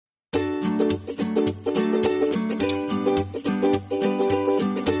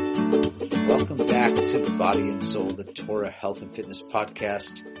to Body and Soul, the Torah Health and Fitness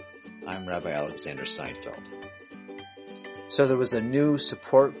Podcast. I'm Rabbi Alexander Seinfeld. So there was a new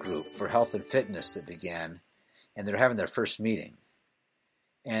support group for health and fitness that began, and they're having their first meeting.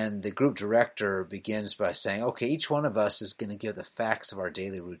 And the group director begins by saying, okay, each one of us is going to give the facts of our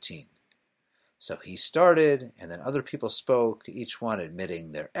daily routine. So he started, and then other people spoke, each one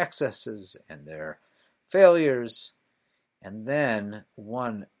admitting their excesses and their failures. And then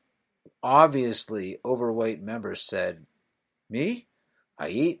one obviously overweight member said, me? I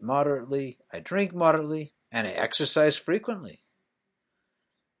eat moderately, I drink moderately, and I exercise frequently.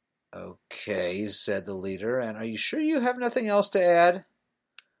 Okay, said the leader, and are you sure you have nothing else to add?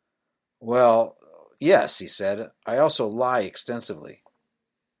 Well, yes, he said, I also lie extensively.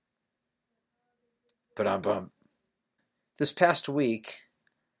 But this past week,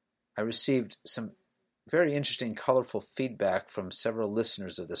 I received some very interesting, colorful feedback from several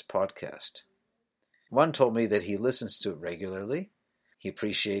listeners of this podcast. One told me that he listens to it regularly, he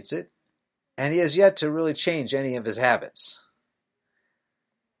appreciates it, and he has yet to really change any of his habits.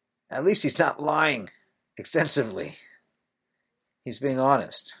 At least he's not lying extensively. He's being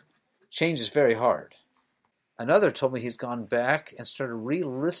honest. Change is very hard. Another told me he's gone back and started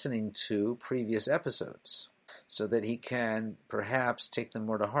re-listening to previous episodes so that he can perhaps take them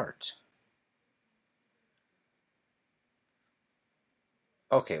more to heart.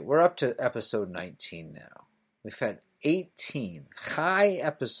 Okay, we're up to episode 19 now. We've had 18 high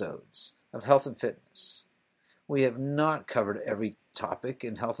episodes of health and fitness. We have not covered every topic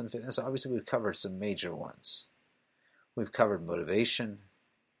in health and fitness. Obviously, we've covered some major ones. We've covered motivation.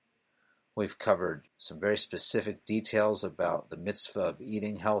 We've covered some very specific details about the mitzvah of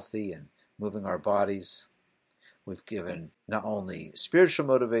eating healthy and moving our bodies. We've given not only spiritual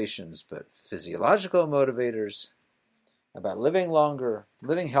motivations, but physiological motivators about living longer,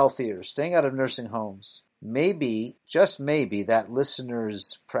 living healthier, staying out of nursing homes. Maybe, just maybe, that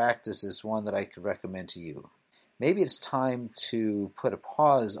listener's practice is one that I could recommend to you. Maybe it's time to put a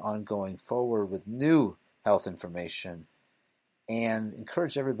pause on going forward with new health information and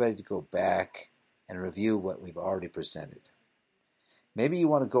encourage everybody to go back and review what we've already presented. Maybe you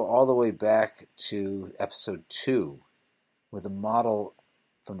want to go all the way back to episode 2 with a model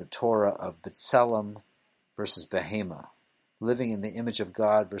from the Torah of B'Tselem versus Behema, living in the image of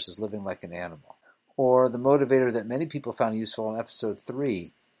God versus living like an animal. Or the motivator that many people found useful in episode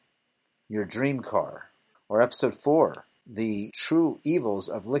 3, your dream car. Or episode 4, the true evils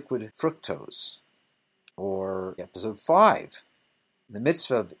of liquid fructose. Or episode 5, the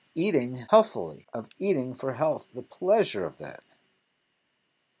mitzvah of eating healthfully, of eating for health, the pleasure of that.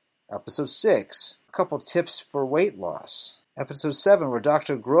 Episode 6, a couple tips for weight loss. Episode 7, where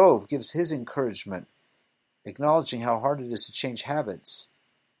Dr. Grove gives his encouragement, acknowledging how hard it is to change habits,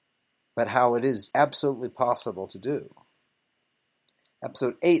 but how it is absolutely possible to do.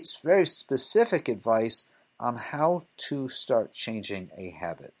 Episode 8 is very specific advice on how to start changing a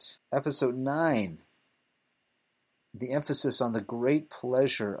habit. Episode 9, the emphasis on the great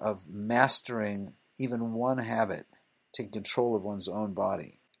pleasure of mastering even one habit, taking control of one's own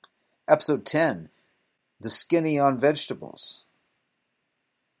body. Episode 10, the skinny on vegetables.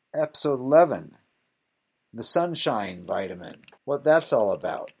 Episode 11, the sunshine vitamin, what that's all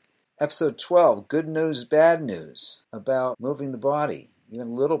about. Episode 12, good news, bad news, about moving the body, even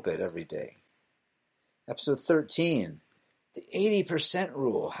a little bit every day. Episode 13, the 80%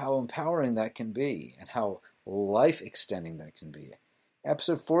 rule, how empowering that can be, and how life-extending that can be.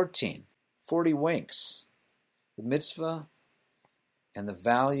 Episode 14, 40 winks, the mitzvah and the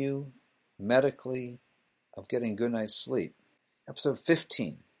value, medically, of getting a good night's sleep. Episode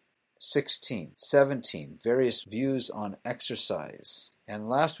 15, 16, 17, various views on exercise. And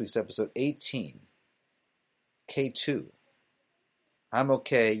last week's episode 18, K2. I'm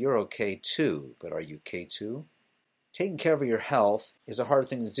okay, you're okay too, but are you K2? Taking care of your health is a hard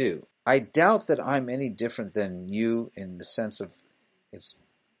thing to do. I doubt that I'm any different than you in the sense of it's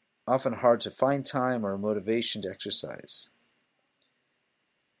often hard to find time or motivation to exercise.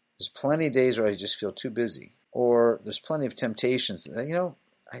 There's plenty of days where I just feel too busy. Or there's plenty of temptations.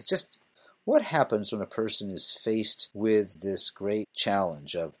 What happens when a person is faced with this great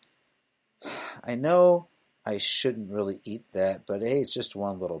challenge of, I know I shouldn't really eat that, but hey, it's just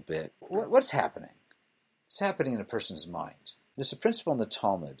one little bit. What's happening? What's happening in a person's mind? There's a principle in the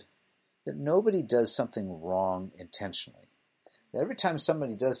Talmud that nobody does something wrong intentionally. That every time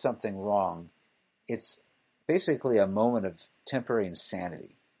somebody does something wrong, it's basically a moment of temporary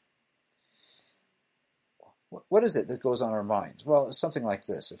insanity. What is it that goes on our mind? Well, it's something like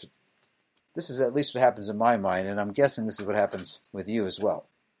this. This is at least what happens in my mind, and I'm guessing this is what happens with you as well.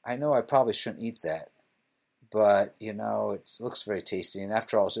 I know I probably shouldn't eat that, but, it looks very tasty, and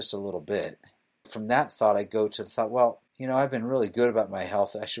after all, it's just a little bit. From that thought, I go to the thought, well, I've been really good about my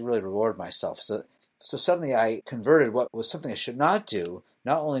health. I should really reward myself. So suddenly I converted what was something I should not do,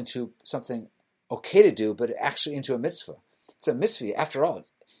 not only to something okay to do, but actually into a mitzvah. It's a mitzvah. After all,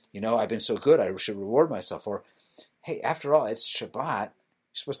 I've been so good, I should reward myself. Or, hey, after all, it's Shabbat. You're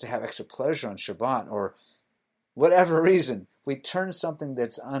supposed to have extra pleasure on Shabbat, or whatever reason. We turn something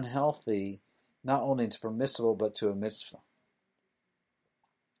that's unhealthy not only into permissible, but to a mitzvah.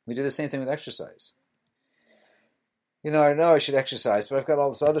 We do the same thing with exercise. I know I should exercise, but I've got all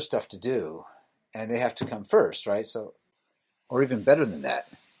this other stuff to do, and they have to come first, right? So, or even better than that,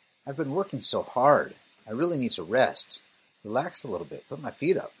 I've been working so hard. I really need to rest, relax a little bit, put my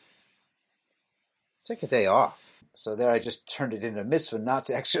feet up, take a day off. So there I just turned it into a mitzvah not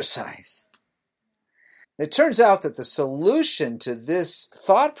to exercise. It turns out that the solution to this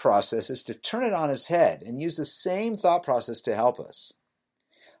thought process is to turn it on its head and use the same thought process to help us.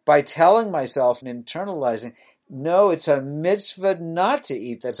 By telling myself and internalizing, no, it's a mitzvah not to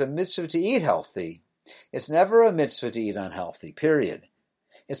eat. That's a mitzvah to eat healthy. It's never a mitzvah to eat unhealthy, period.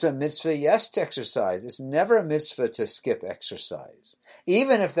 It's a mitzvah, yes, to exercise. It's never a mitzvah to skip exercise.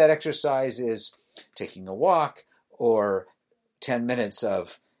 Even if that exercise is taking a walk or 10 minutes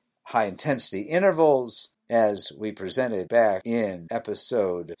of high-intensity intervals, as we presented back in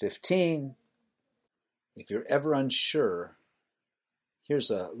episode 15. If you're ever unsure,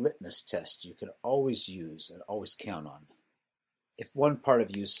 here's a litmus test you can always use and always count on. If one part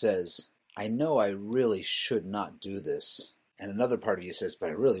of you says, I know I really should not do this, and another part of you says, but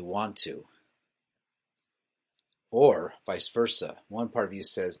I really want to, or vice versa, one part of you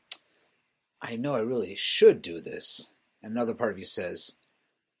says, I know I really should do this, and another part of you says,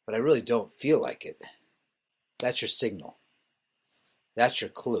 but I really don't feel like it. That's your signal. That's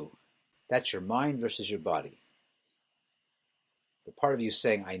your clue. That's your mind versus your body. The part of you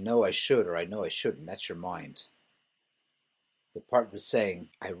saying, I know I should or I know I shouldn't, that's your mind. The part that's saying,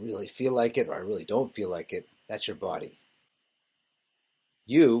 I really feel like it or I really don't feel like it, that's your body.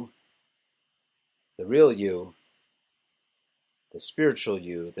 You, the real you, the spiritual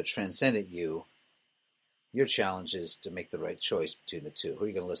you, the transcendent you, your challenge is to make the right choice between the two. Who are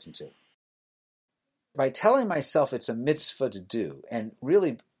you going to listen to? By telling myself it's a mitzvah to do and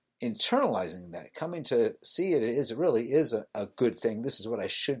really internalizing that, coming to see it really is a good thing. This is what I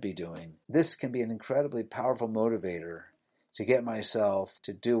should be doing. This can be an incredibly powerful motivator to get myself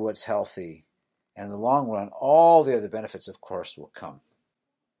to do what's healthy. And in the long run, all the other benefits, of course, will come.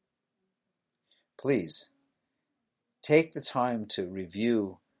 Please, take the time to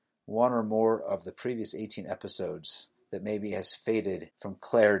review one or more of the previous 18 episodes that maybe has faded from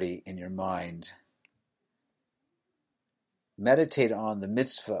clarity in your mind. Meditate on the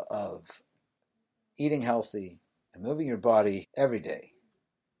mitzvah of eating healthy and moving your body every day.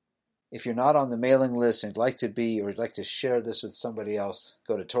 If you're not on the mailing list and you'd like to be, or you'd like to share this with somebody else,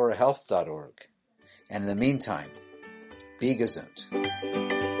 go to TorahHealth.org. And in the meantime, be gesund.